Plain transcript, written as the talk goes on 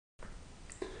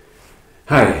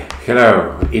Hi,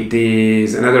 hello. It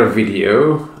is another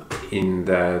video in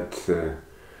that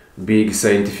big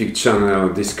scientific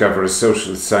channel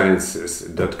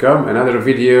discoversocialsciences.com. Another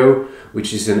video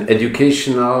which is an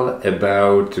educational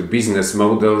about business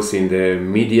models in the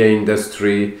media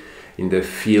industry, in the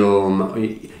film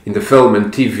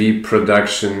and TV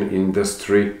production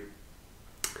industry.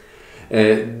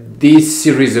 This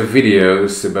series of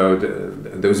videos about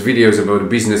those videos about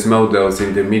business models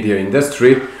in the media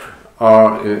industry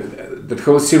that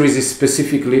whole series is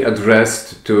specifically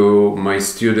addressed to my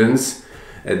students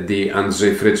at the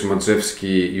Andrzej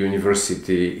Frycz-Modrzewski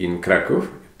University in Kraków,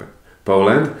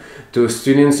 Poland, to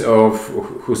students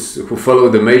who follow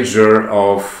the major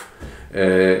of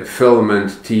film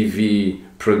and TV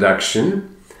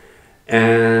production,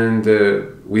 and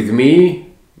with me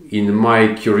in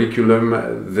my curriculum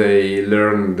they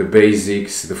learn the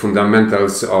basics, the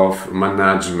fundamentals of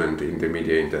management in the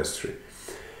media industry.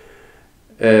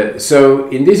 So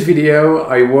in this video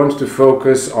I want to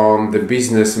focus on the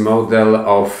business model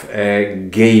of a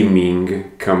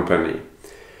gaming company.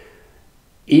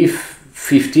 If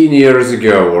 15 years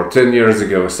ago or 10 years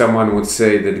ago someone would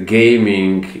say that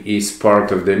gaming is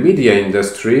part of the media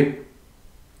industry,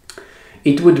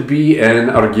 it would be an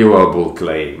arguable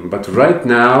claim. But right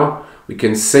now we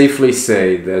can safely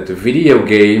say that video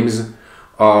games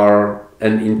are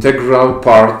an integral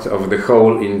part of the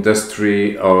whole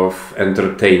industry of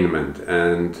entertainment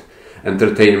and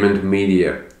entertainment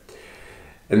media.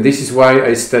 And this is why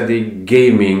I study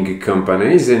gaming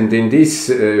companies, and in this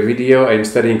video I'm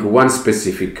studying one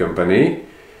specific company,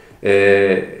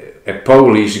 a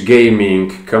Polish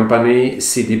gaming company,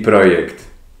 CD Projekt,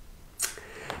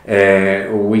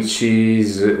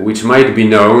 which might be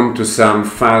known to some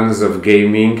fans of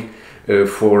gaming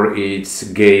for its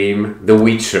game The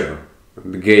Witcher.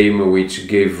 The game which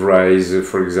gave rise,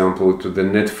 for example, to the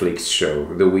Netflix show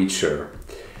The Witcher.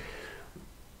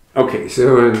 Okay,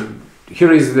 so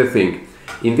here is the thing.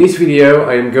 In this video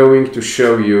I am going to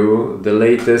show you the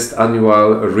latest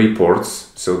annual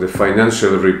reports, so the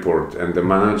financial report and the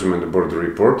management board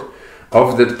report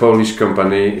of that Polish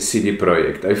company CD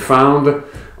Projekt. I found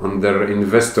on their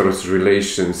investors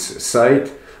relations site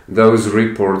those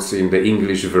reports in the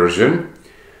English version,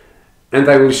 and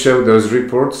I will show those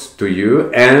reports to you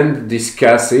and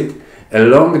discuss it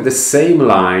along the same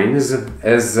lines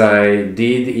as I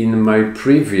did in my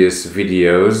previous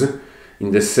videos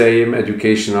in the same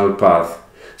educational path.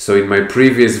 So in my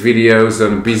previous videos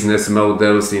on business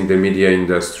models in the media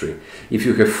industry. If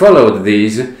you have followed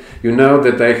these, you know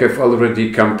that I have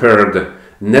already compared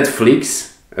Netflix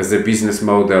as a business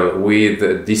model with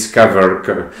Discovery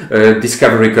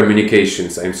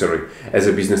Communications, as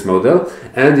a business model.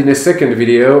 And in a second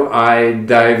video I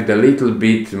dived a little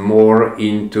bit more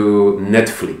into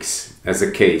Netflix as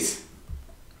a case.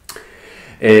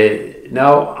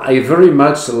 Now I very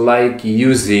much like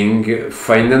using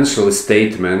financial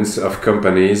statements of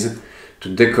companies to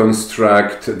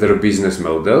deconstruct their business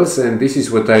models, and this is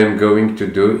what I am going to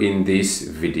do in this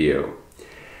video.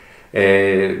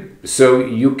 So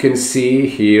you can see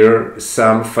here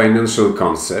some financial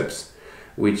concepts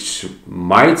which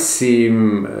might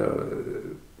seem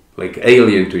like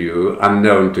alien to you,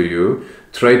 unknown to you.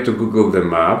 Try to Google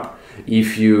them up.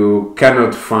 If you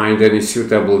cannot find any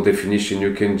suitable definition,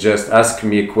 you can just ask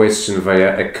me a question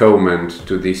via a comment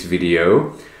to this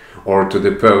video or to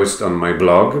the post on my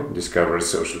blog,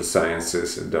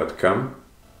 discoversocialsciences.com.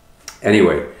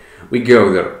 Anyway, we go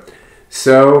there.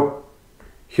 So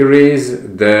here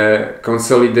is the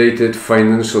consolidated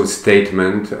financial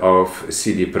statement of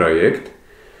CD Projekt.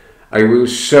 I will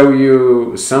show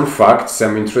you some facts,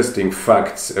 some interesting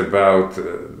facts about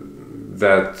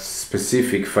that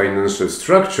specific financial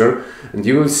structure, and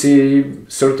you will see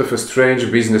sort of a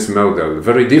strange business model,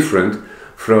 very different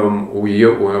from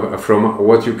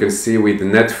what you can see with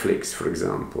Netflix, for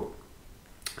example.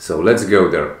 So let's go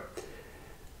there.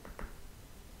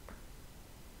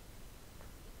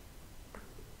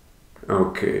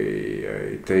 Okay,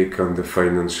 I take on the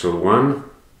financial one,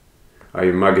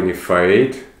 I magnify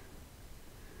it.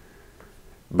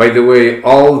 By the way,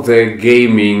 all the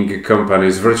gaming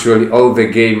companies, virtually all the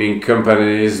gaming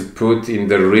companies put in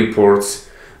the reports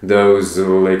those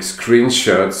like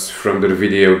screenshots from their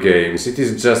video games. It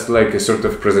is just like a sort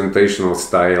of presentational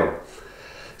style.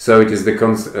 So it is the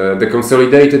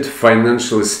consolidated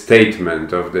financial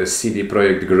statement of the CD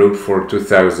Projekt Group for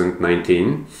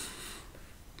 2019.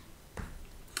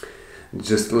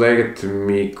 Just let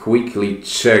me quickly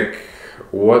check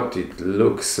what it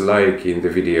looks like in the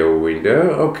video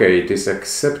window. Okay, it is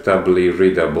acceptably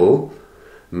readable.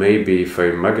 Maybe if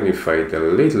I magnify it a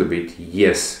little bit,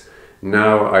 yes,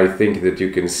 Now I think that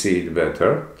you can see it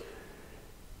better.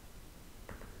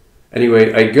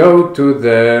 Anyway, I go to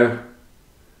the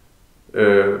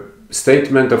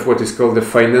statement of what is called the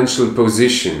financial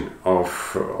position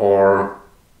of, or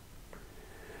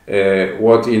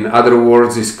what in other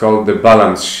words is called the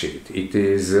balance sheet. It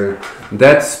is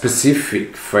that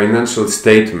specific financial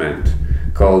statement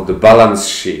called the balance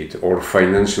sheet or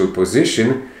financial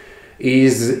position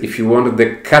is, if you want,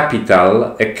 the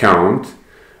capital account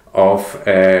of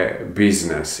a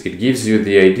business. It gives you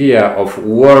the idea of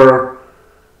where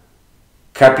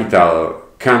capital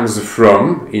comes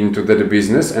from into that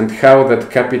business and how that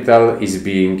capital is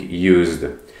being used.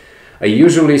 I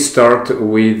usually start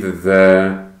with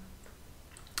the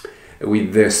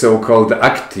so-called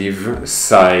active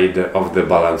side of the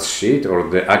balance sheet, or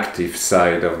the active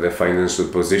side of the financial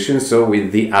position, so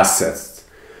with the assets.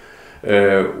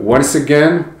 Once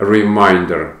again, a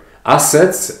reminder,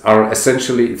 assets are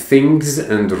essentially things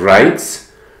and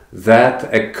rights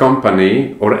that a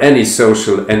company or any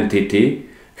social entity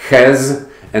has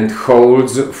and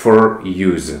holds for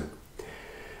use.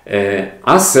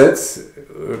 Assets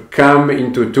come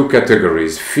into two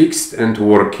categories, fixed and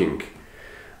working.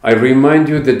 I remind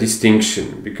you the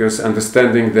distinction, because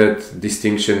understanding that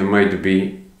distinction might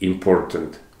be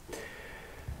important.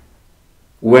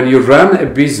 When you run a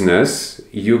business,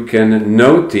 you can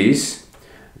notice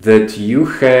that you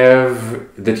have,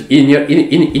 that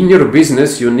in your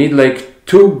business you need like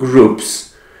two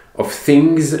groups of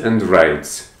things and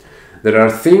rights. There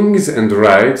are things and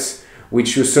rights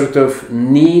which you sort of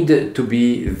need to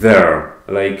be there,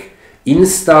 like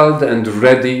installed and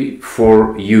ready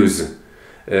for use.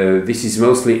 This is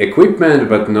mostly equipment,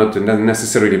 but not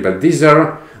necessarily, but these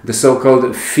are the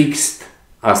so-called fixed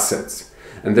assets.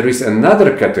 And there is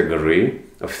another category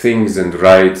of things and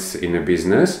rights in a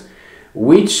business,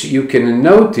 which you can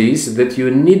notice that you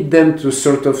need them to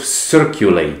sort of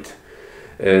circulate,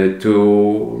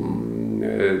 to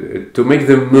make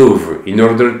them move, in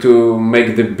order to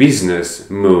make the business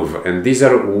move. And these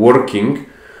are working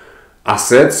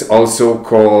assets, also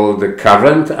called the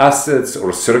current assets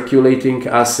or circulating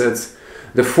assets.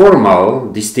 The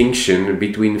formal distinction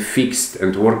between fixed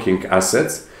and working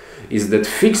assets is that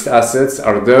fixed assets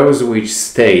are those which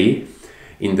stay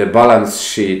in the balance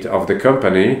sheet of the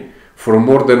company for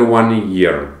more than 1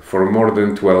 year, for more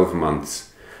than 12 months.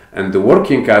 And the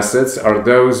working assets are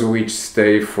those which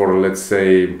stay for, let's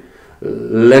say,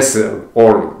 less,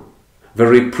 or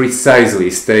very precisely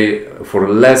stay for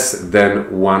less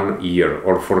than 1 year,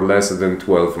 or for less than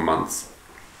 12 months.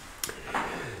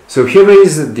 So here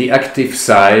is the active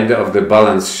side of the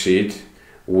balance sheet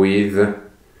with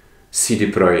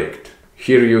CD Projekt.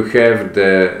 Here you have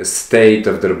the state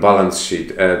of their balance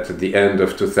sheet at the end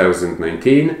of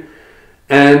 2019,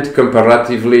 and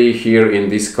comparatively here in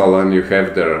this column you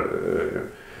have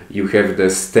the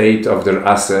state of their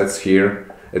assets here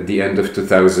at the end of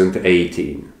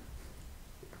 2018.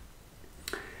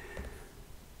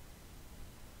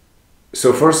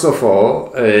 So first of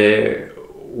all,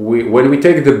 when we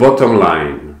take the bottom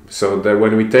line, so that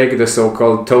when we take the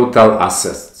so-called total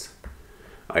assets,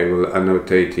 I will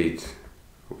annotate it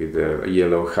with a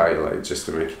yellow highlight just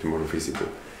to make it more visible.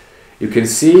 You can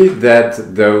see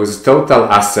that those total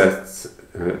assets,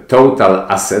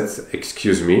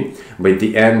 by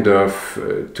the end of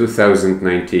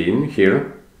 2019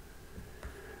 here,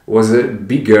 was a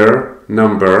bigger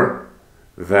number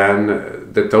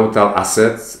than the total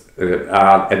assets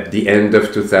at the end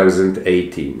of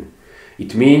 2018.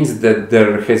 It means that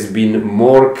there had been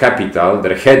more capital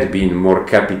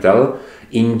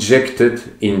injected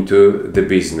into the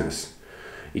business.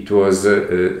 It was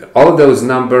all those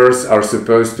numbers are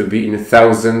supposed to be in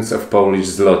thousands of Polish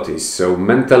zlotys. So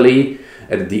mentally,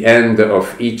 at the end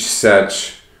of each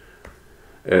such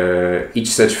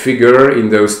figure in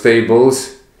those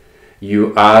tables,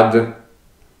 you add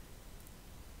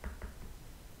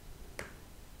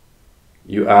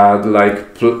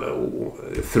like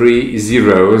 3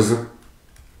 zeros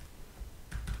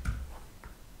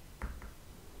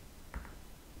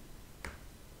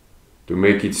to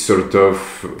make it sort of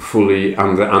fully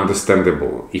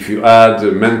understandable. If you add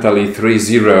mentally 3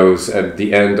 zeros at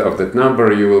the end of that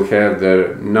number, you will have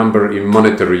the number in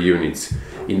monetary units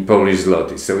in Polish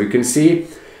zloty. So you can see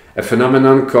a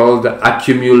phenomenon called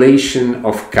accumulation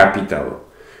of capital.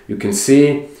 You can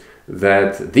see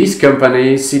that this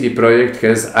company, CD Projekt,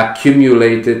 has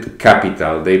accumulated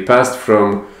capital. They passed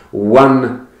from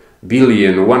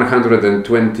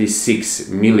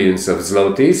 1,126,000,000 of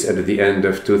zlotys at the end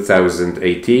of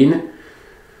 2018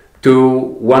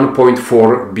 to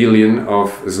 1.4 billion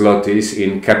of zlotys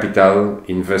in capital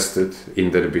invested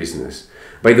in their business.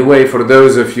 By the way, for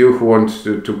those of you who want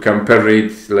to compare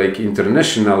it like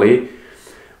internationally,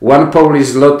 one Polish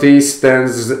zloty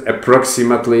stands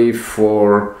approximately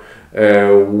for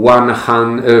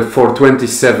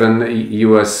 27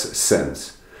 US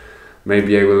cents.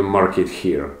 Maybe I will mark it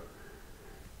here.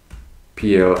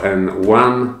 PLN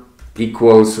 1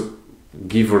 equals,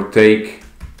 give or take,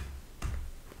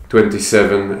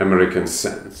 27 American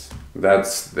cents.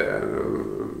 That's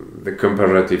the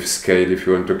comparative scale if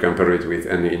you want to compare it with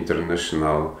any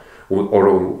international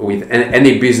or with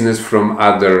any business from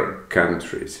other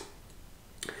countries.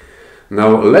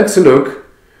 Now let's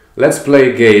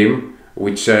play a game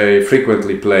which I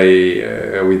frequently play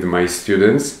with my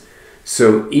students.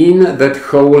 So in that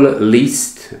whole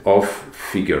list of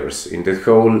figures, in that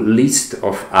whole list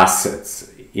of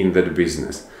assets in that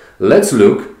business, let's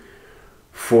look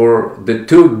for the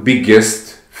two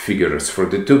biggest figures, for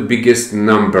the two biggest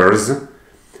numbers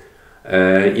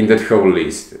in that whole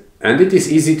list. And it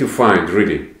is easy to find,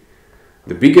 really.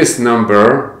 The biggest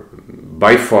number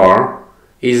by far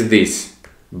is this: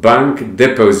 bank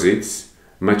deposits,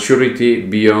 maturity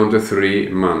beyond 3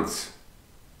 months.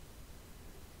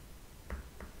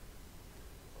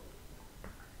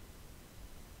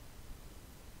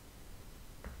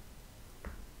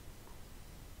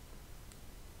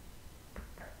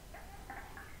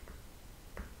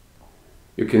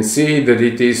 You can see that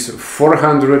it is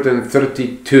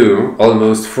 432,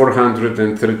 almost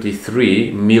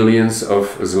 433 millions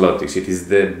of zlotys. It is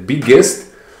the biggest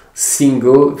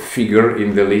single figure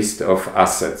in the list of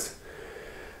assets.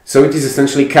 So it is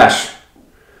essentially cash.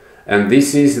 And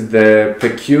this is the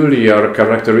peculiar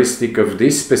characteristic of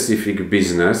this specific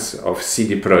business, of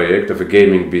CD Projekt, of a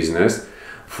gaming business.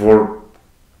 For,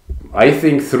 I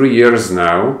think, 3 years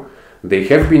now, they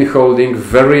have been holding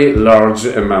very large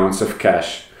amounts of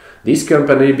cash. This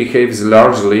company behaves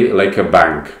largely like a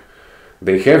bank.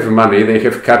 They have money, they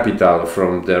have capital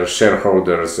from their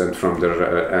shareholders and from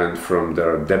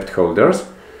their debt holders,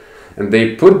 and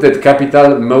they put that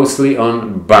capital mostly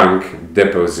on bank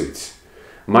deposits.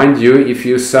 Mind you, if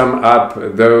you sum up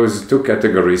those two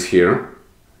categories here,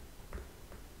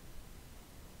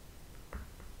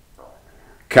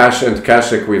 cash and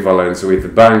cash equivalents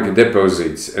with bank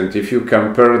deposits, and if you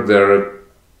compare their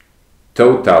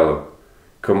total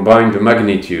combined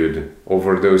magnitude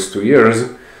over those 2 years,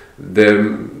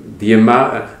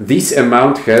 this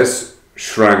amount has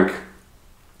shrunk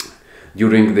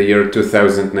during the year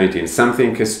 2019.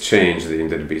 Something has changed in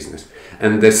that business.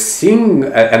 And the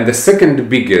second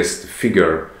biggest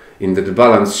figure in the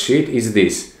balance sheet is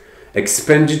this: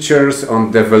 expenditures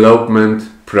on development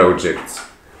projects.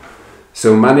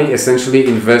 So money essentially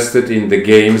invested in the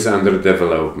games under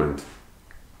development.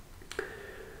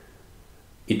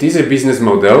 It is a business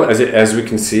model, as we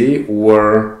can see,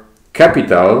 where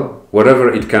capital,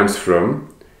 wherever it comes from,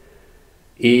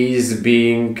 is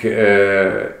being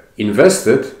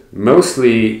invested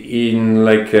mostly in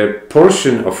like a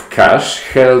portion of cash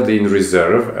held in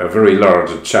reserve, a very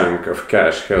large chunk of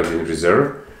cash held in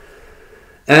reserve,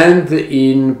 and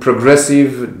in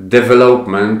progressive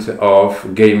development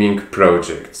of gaming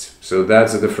projects. So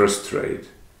that's the first trade.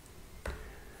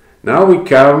 Now we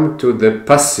come to the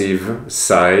passive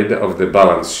side of the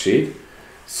balance sheet,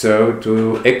 so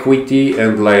to equity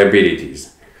and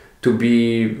liabilities. To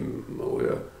be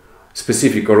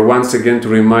specific, or once again to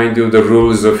remind you the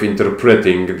rules of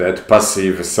interpreting that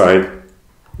passive side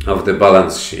of the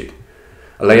balance sheet.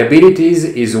 Liabilities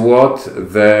is what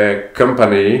the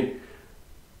company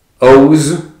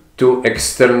owes to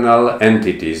external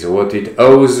entities, what it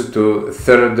owes to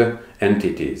third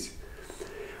entities.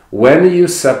 When you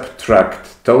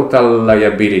subtract total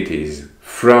liabilities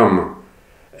from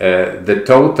the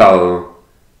total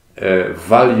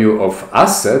value of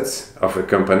assets of a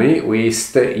company, you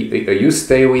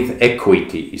stay with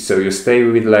equity. So you stay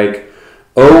with like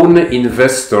own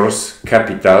investors'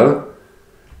 capital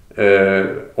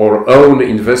or own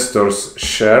investors'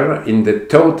 share in the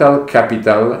total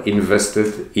capital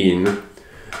invested in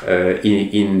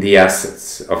the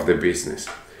assets of the business.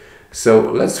 So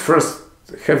let's first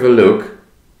have a look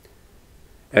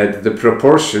at the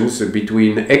proportions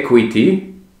between equity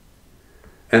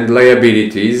and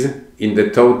liabilities in the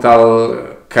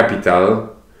total capital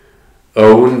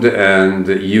owned and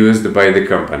used by the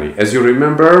company. As you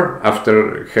remember,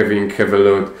 after having had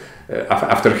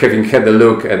a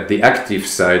look at the active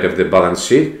side of the balance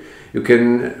sheet, you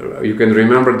can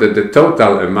remember that the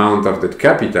total amount of that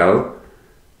capital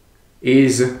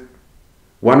is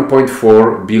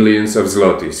 1.4 billions of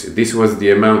zlotys. This was the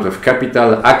amount of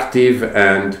capital active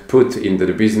and put in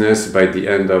the business by the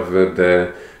end of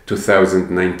the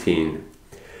 2019.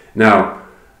 Now,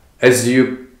 as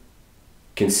you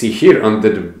can see here on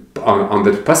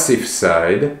the passive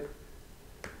side,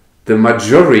 the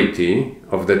majority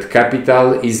of that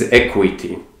capital is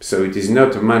equity. So it is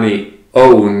not money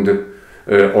owned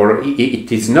or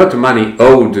it is not money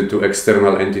owed to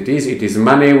external entities. It is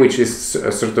money which is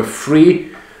sort of free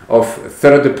of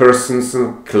third person's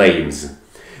claims.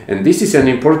 And this is an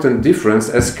important difference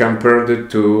as compared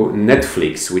to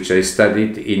Netflix, which I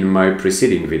studied in my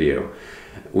preceding video.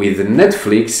 With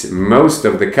Netflix, most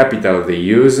of the capital they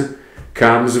use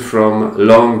comes from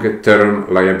long-term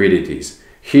liabilities.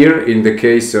 Here, in the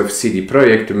case of CD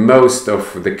Projekt, most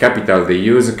of the capital they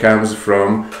use comes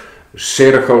from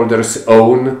shareholders'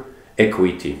 own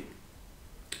equity.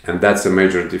 And that's a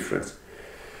major difference.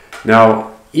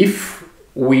 Now, if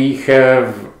we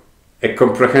have a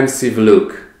comprehensive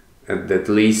look at that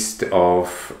list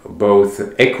of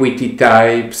both equity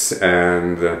types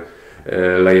and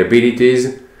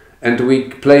liabilities, and we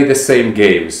play the same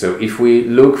game. So if we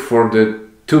look for the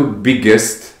two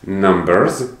biggest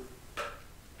numbers,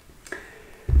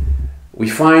 we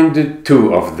find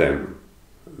two of them.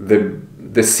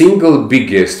 The single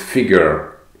biggest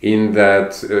figure in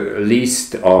that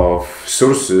list of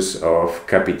sources of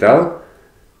capital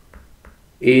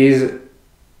is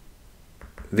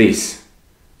this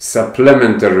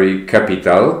supplementary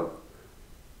capital,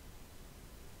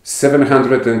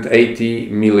 780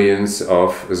 millions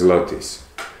of zlotys.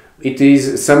 It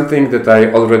is something that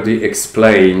I already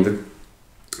explained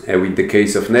with the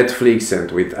case of Netflix and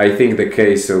with, I think, the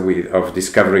case of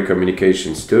Discovery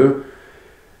Communications too.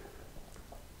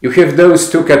 You have those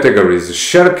two categories,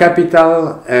 share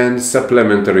capital and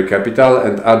supplementary capital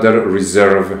and other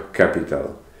reserve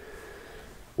capital.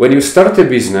 When you start a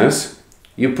business,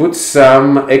 you put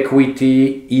some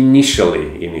equity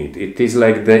initially in it. It is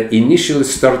like the initial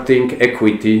starting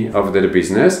equity of the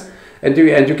business. And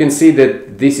you can see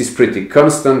that this is pretty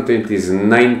constant. It is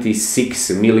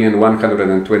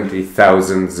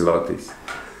 96,120,000 zlotys.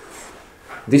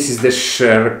 This is the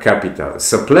share capital.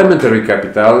 Supplementary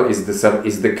capital is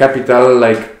the capital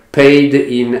like paid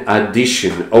in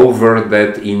addition over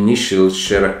that initial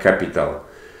share capital.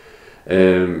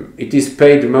 It is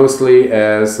paid mostly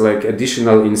as like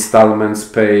additional installments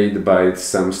paid by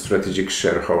some strategic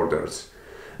shareholders.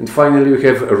 And finally, we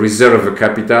have a reserve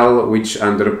capital, which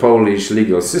under Polish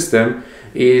legal system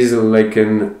is like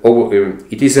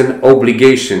it is an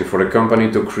obligation for a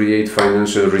company to create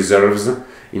financial reserves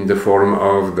in the form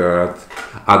of that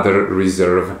other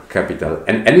reserve capital.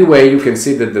 And anyway, you can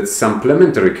see that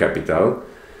supplementary capital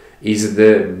is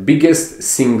the biggest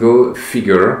single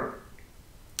figure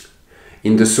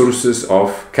in the sources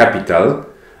of capital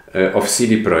of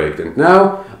CD Projekt. And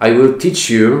now I will teach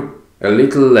you a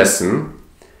little lesson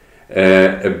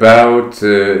about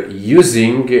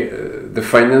using the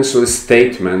financial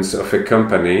statements of a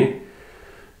company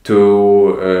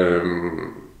to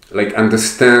like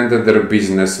understand their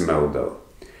business model.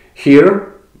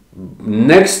 Here,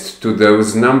 next to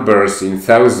those numbers in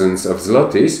thousands of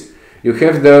zlotys, you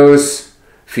have those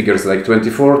figures like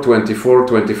 24, 24,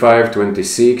 25,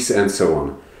 26, and so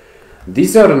on.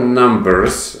 These are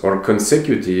numbers or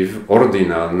consecutive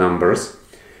ordinal numbers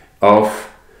of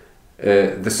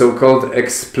the so-called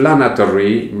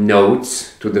explanatory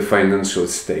notes to the financial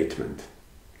statement.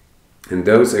 And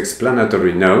those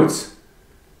explanatory notes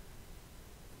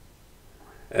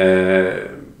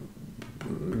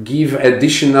give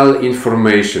additional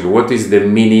information. What is the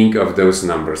meaning of those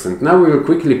numbers? And now we will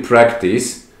quickly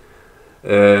practice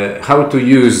how to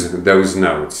use those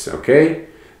notes, okay?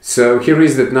 So here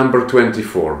is that number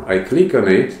 24. I click on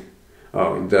it.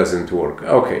 Oh, it doesn't work.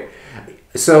 Okay.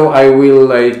 So I will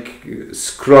like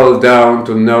scroll down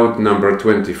to note number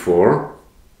 24.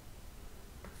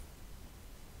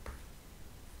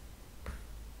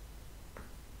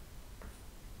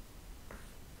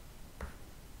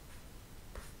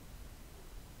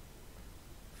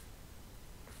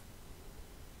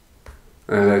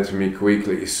 Let me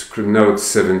quickly scroll. Note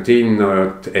 17,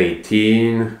 note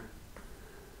 18,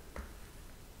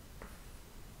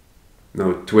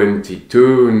 note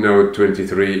 22, note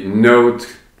 23,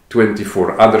 note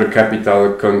 24, other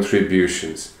capital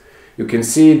contributions. You can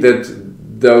see that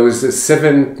those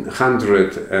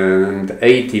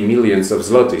 780 millions of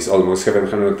zlotys, almost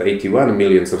 781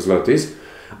 millions of zlotys,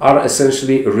 are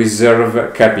essentially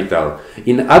reserve capital.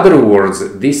 In other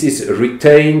words, this is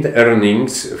retained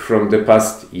earnings from the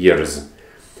past years.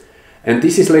 And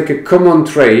this is like a common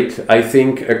trait, I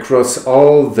think, across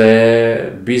all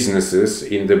the businesses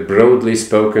in the broadly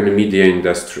spoken media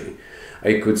industry.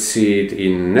 I could see it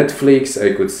in Netflix,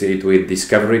 I could see it with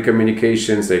Discovery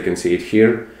Communications, I can see it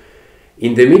here.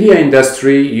 In the media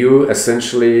industry, you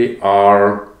essentially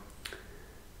are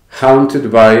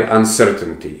haunted by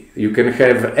uncertainty. You can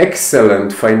have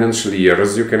excellent financial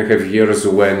years, you can have years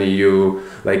when you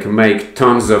like make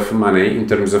tons of money in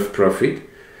terms of profit,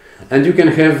 and you can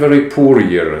have very poor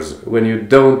years when you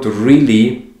don't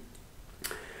really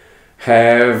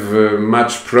have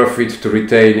much profit to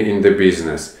retain in the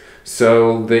business.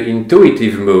 So the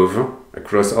intuitive move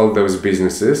across all those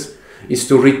businesses is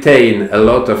to retain a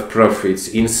lot of profits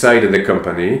inside the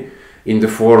company in the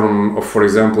form of, for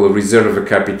example, reserve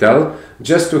capital,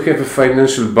 just to have a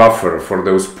financial buffer for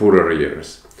those poorer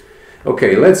years.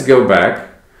 Okay, let's go back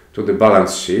to the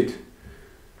balance sheet.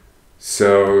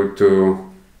 So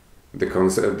to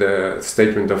the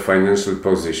statement of financial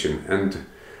position. And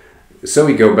so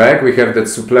we go back, we have that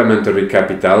supplementary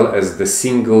capital as the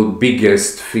single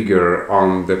biggest figure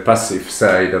on the passive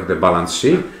side of the balance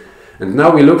sheet. And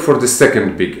now we look for the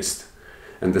second biggest.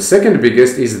 And the second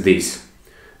biggest is this,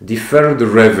 deferred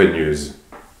revenues,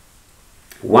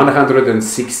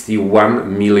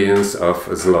 161 millions of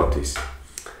zlotys.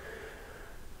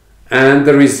 And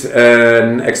there is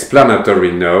an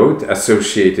explanatory note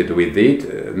associated with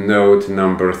it, note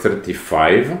number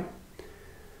 35.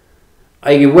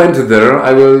 I went there,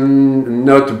 I will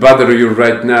not bother you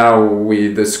right now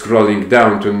with scrolling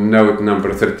down to note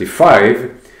number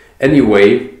 35.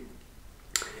 Anyway,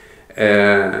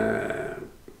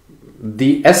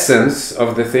 the essence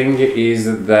of the thing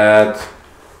is that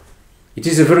it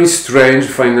is a very strange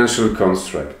financial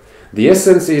construct. The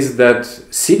essence is that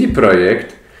CD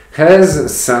Projekt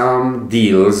has some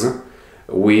deals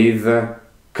with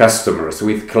customers,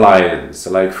 with clients,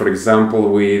 like for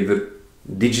example with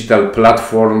digital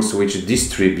platforms which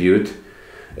distribute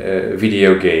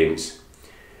video games.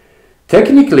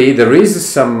 Technically, there is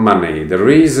some money, there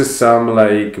is some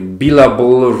like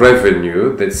billable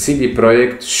revenue that CD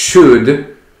Projekt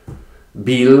should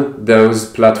bill those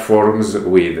platforms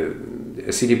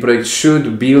with. CD Projekt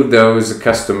should bill those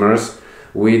customers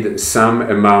with some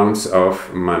amounts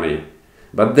of money,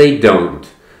 but they don't.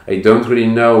 I don't really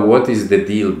know what is the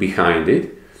deal behind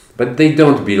it, but they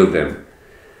don't bill them.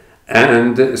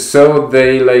 And so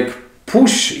they like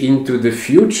push into the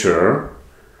future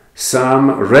some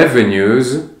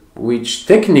revenues which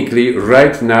technically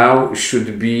right now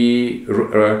should be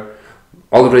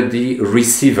already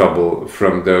receivable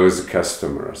from those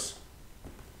customers.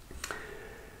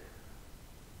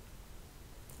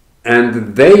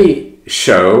 And they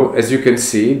show, as you can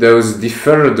see, those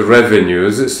deferred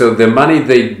revenues, so the money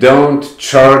they don't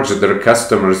charge their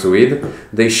customers with,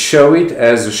 they show it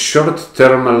as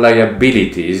short-term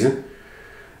liabilities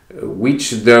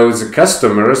which those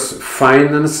customers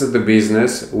finance the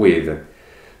business with.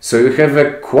 So you have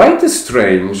a quite a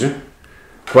strange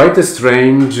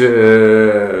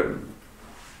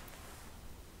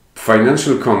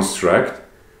financial construct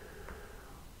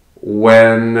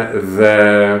when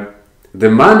the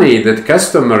money that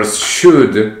customers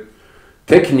should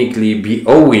technically be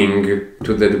owing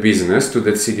to that business, to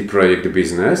that CD Projekt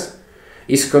business,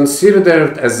 is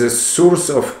considered as a source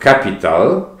of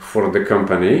capital for the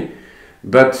company,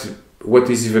 but what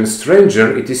is even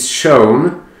stranger, it is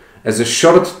shown as a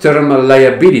short-term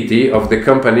liability of the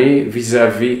company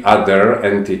vis-à-vis other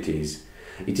entities.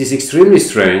 It is extremely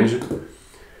strange.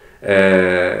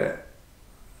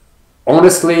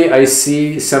 Honestly, I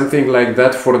see something like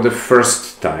that for the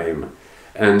first time.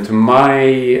 And my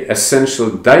essential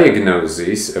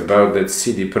diagnosis about that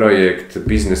CD Projekt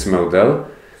business model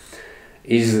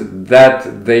is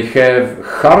that they have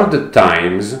hard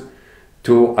times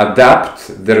to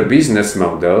adapt their business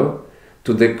model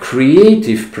to the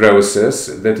creative process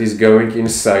that is going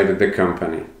inside the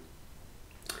company.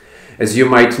 As you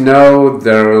might know,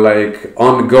 their like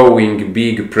ongoing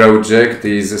big project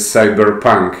is a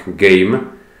Cyberpunk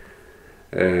game.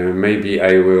 Maybe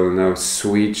I will now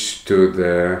switch to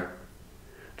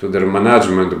their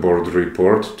management board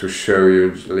report to show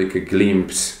you like a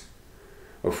glimpse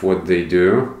of what they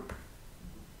do.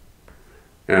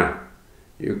 Yeah,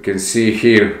 you can see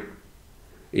here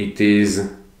it is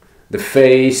the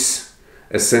face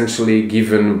essentially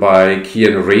given by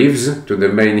Keanu Reeves to the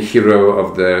main hero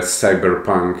of the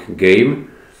Cyberpunk game.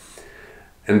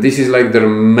 And this is like their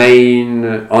main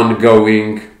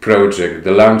ongoing project,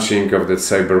 the launching of the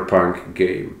Cyberpunk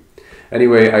game.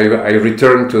 Anyway, I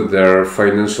return to their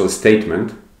financial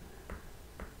statement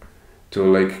to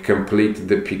like complete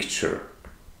the picture.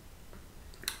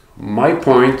 My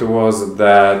point was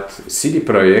that CD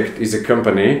Projekt is a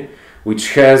company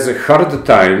which has hard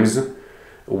times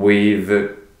with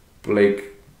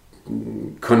like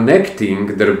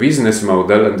connecting their business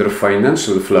model and their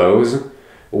financial flows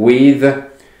with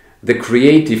the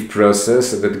creative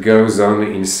process that goes on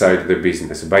inside the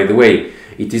business. By the way,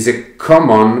 it is a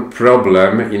common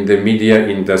problem in the media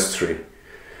industry.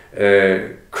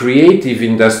 Creative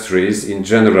industries in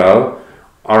general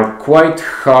are quite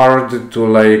hard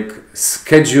to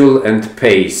schedule and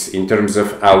pace in terms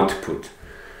of output.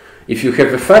 If you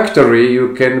have a factory,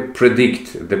 you can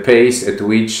predict the pace at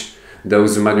which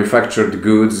those manufactured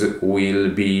goods will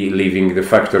be leaving the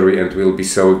factory and will be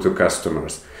sold to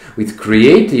customers. With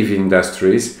creative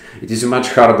industries, it is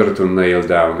much harder to nail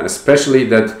down, especially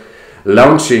that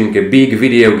launching a big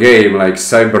video game like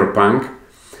Cyberpunk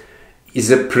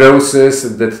is a process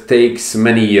that takes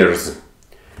many years.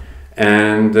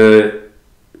 And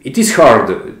it is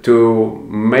hard to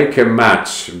make a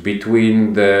match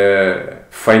between the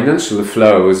financial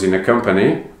flows in a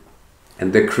company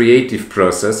and the creative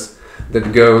process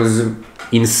that goes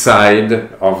inside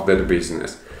of that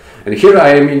business. And here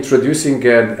I am introducing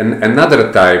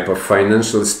another type of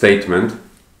financial statement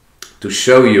to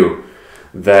show you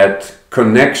that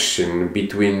connection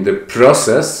between the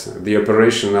process, the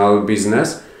operational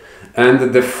business,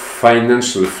 and the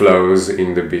financial flows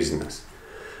in the business.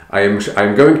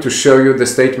 I'm going to show you the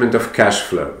statement of cash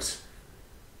flows.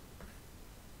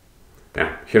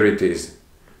 Yeah, here it is.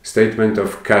 Statement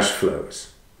of cash flows.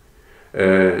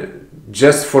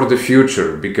 Just for the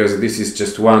future, because this is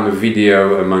just one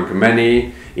video among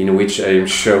many in which I am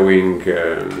showing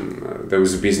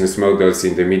those business models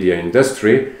in the media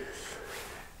industry.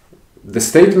 The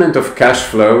statement of cash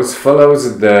flows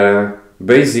follows the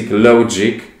basic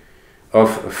logic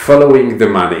of following the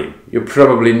money. You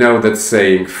probably know that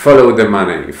saying, follow the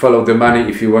money. Follow the money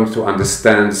if you want to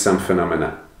understand some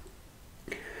phenomena.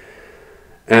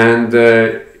 And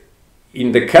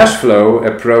in the cash flow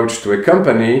approach to a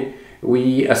company,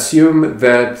 we assume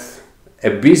that a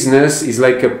business is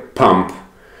like a pump.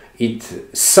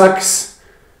 It sucks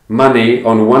money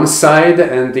on one side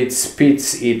and it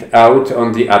spits it out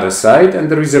on the other side, and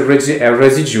there is a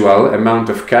residual amount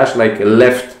of cash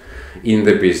left in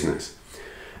the business.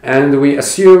 And we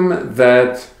assume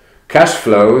that cash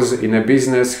flows in a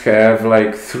business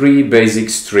have three basic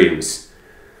streams.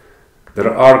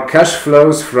 There are cash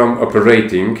flows from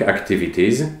operating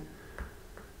activities.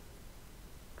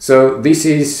 So this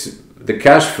is the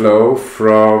cash flow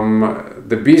from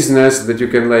the business that you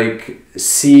can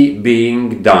see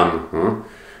being done.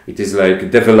 It is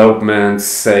development,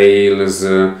 sales,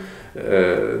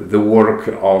 the work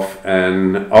of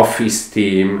an office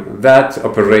team, that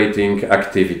operating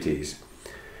activities.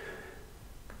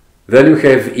 Then you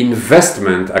have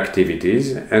investment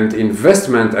activities, and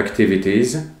investment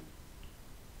activities,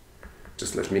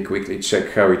 just let me quickly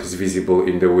check how it is visible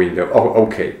in the window. Oh,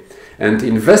 okay. And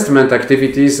investment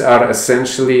activities are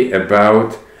essentially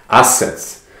about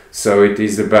assets. So it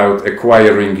is about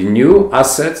acquiring new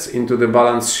assets into the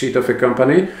balance sheet of a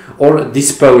company or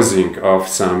disposing of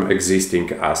some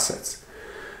existing assets.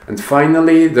 And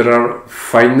finally, there are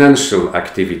financial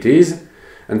activities.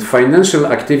 And financial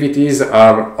activities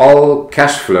are all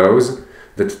cash flows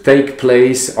that take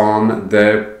place on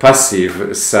the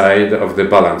passive side of the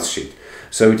balance sheet.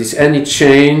 So it is any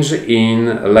change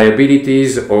in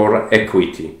liabilities or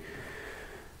equity.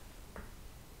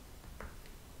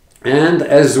 And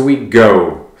as we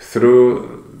go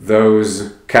through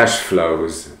those cash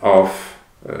flows of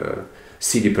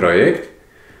CD Projekt,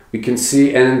 we can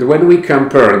see, and when we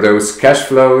compare those cash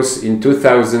flows in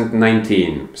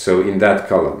 2019, so in that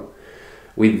column,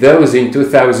 with those in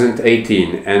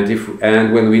 2018,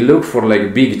 and when we look for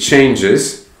big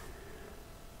changes,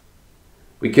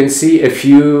 we can see a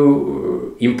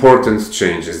few important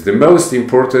changes. The most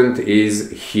important is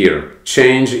here,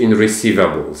 change in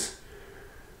receivables.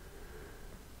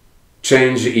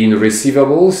 Change in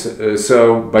receivables,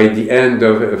 so by the end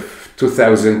of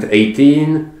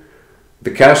 2018,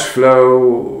 the cash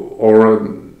flow, or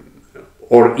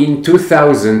in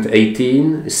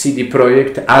 2018, CD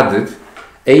Projekt added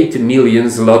 8 million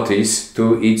zlotys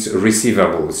to its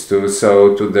receivables,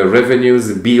 to the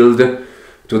revenues billed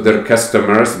to their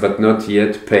customers but not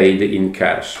yet paid in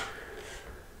cash.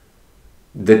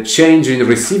 The change in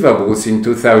receivables in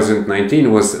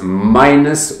 2019 was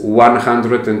minus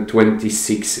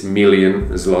 126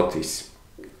 million zlotys.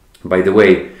 By the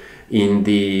way,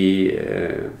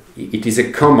 it is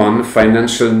a common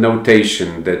financial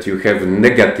notation that you have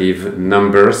negative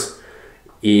numbers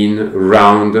in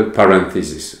round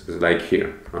parentheses, like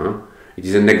here. It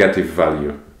is a negative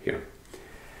value here.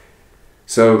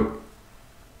 So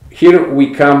here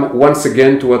we come once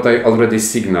again to what I already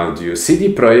signaled you.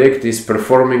 CD Projekt is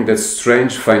performing that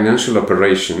strange financial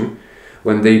operation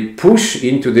when they push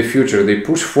into the future, they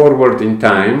push forward in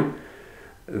time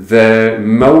the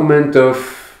moment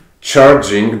of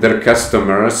charging their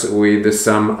customers with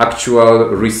some actual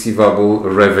receivable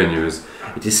revenues.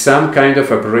 It is some kind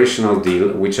of operational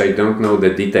deal, which I don't know the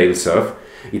details of.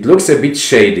 It looks a bit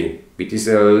shady. It is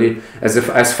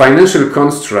as financial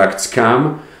constructs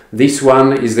come, this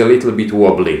one is a little bit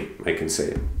wobbly, I can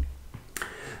say.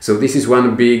 So this is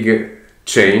one big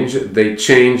change. They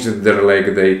changed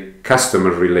their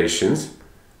customer relations,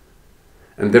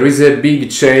 and there is a big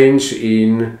change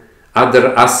in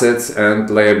other assets and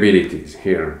liabilities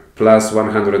here, plus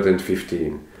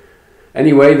 115.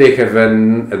 Anyway, they have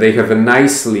a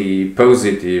nicely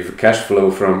positive cash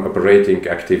flow from operating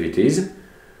activities.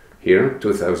 Here,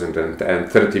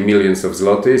 2,030 millions of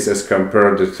zlotys as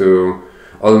compared to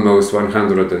almost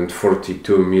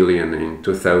 142 million in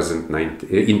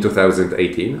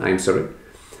 2018. I'm sorry.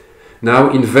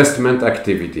 Now, investment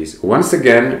activities. Once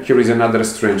again, here is another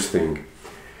strange thing.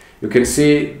 You can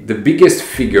see the biggest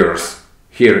figures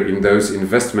here in those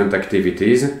investment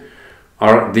activities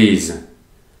are these.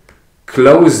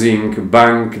 Closing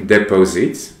bank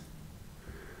deposits,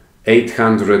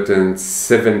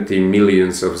 870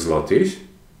 millions of zlotys,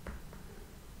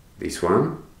 this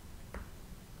one.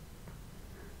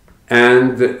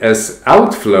 And as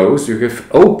outflows, you have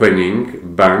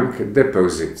opening bank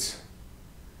deposits,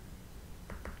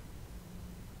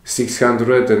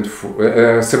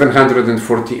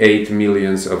 748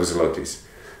 millions of zlotys.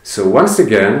 So once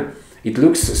again, it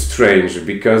looks strange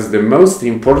because the most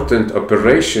important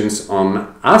operations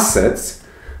on assets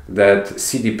that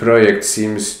CD Projekt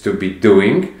seems to be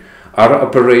doing are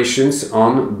operations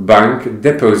on bank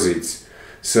deposits.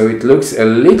 So it looks a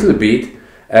little bit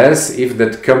as if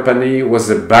that company was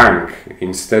a bank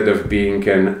instead of being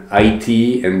an IT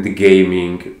and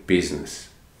gaming business.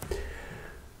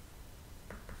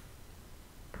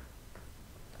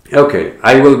 Okay,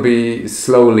 I will be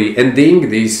slowly ending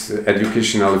this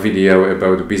educational video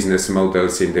about business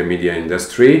models in the media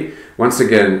industry. Once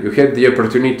again, you had the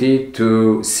opportunity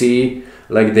to see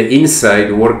like the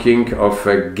inside working of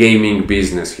a gaming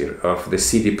business here, of the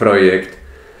CD Projekt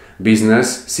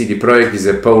business. CD Projekt is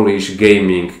a Polish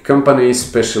gaming company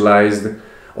specialized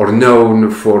or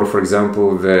known for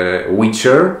example, the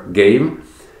Witcher game,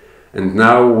 and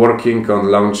now working on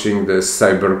launching the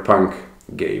Cyberpunk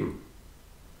game.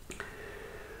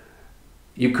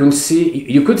 You could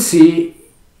see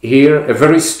here a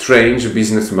very strange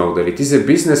business model. It is a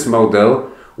business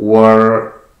model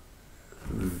where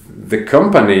the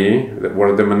company,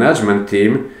 where the management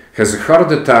team has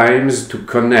hard times to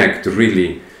connect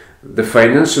really the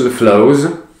financial flows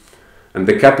and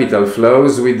the capital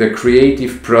flows with the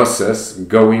creative process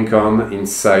going on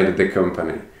inside the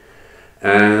company.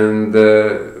 And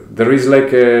there is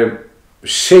like a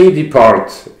shady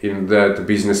part in that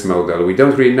business model. We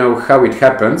don't really know how it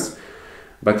happens,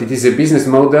 but it is a business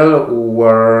model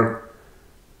where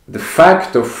the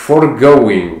fact of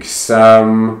foregoing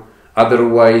some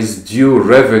otherwise due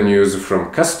revenues from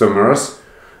customers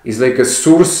is like a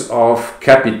source of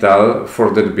capital for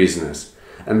that business.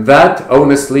 And that,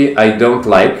 honestly, I don't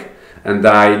like, and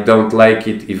I don't like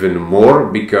it even more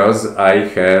because I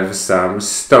have some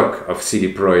stock of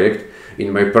CD Projekt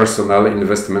in my personal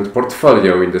investment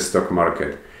portfolio in the stock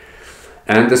market.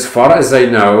 And as far as I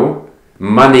know,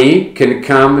 money can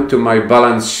come to my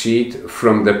balance sheet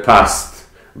from the past,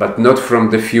 but not from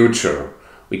the future.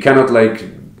 We cannot like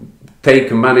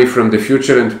take money from the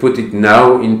future and put it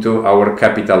now into our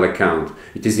capital account.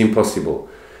 It is impossible.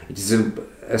 It is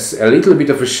a little bit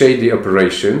of a shady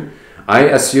operation. I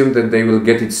assume that they will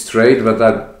get it straight, but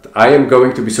that I am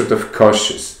going to be sort of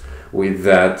cautious with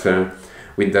that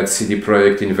CD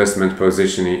Projekt investment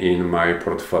position in my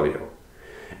portfolio.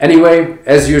 Anyway,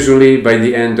 as usually by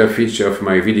the end of each of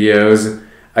my videos,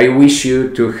 I wish you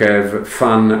to have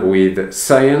fun with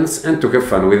science and to have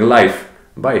fun with life.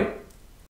 Bye!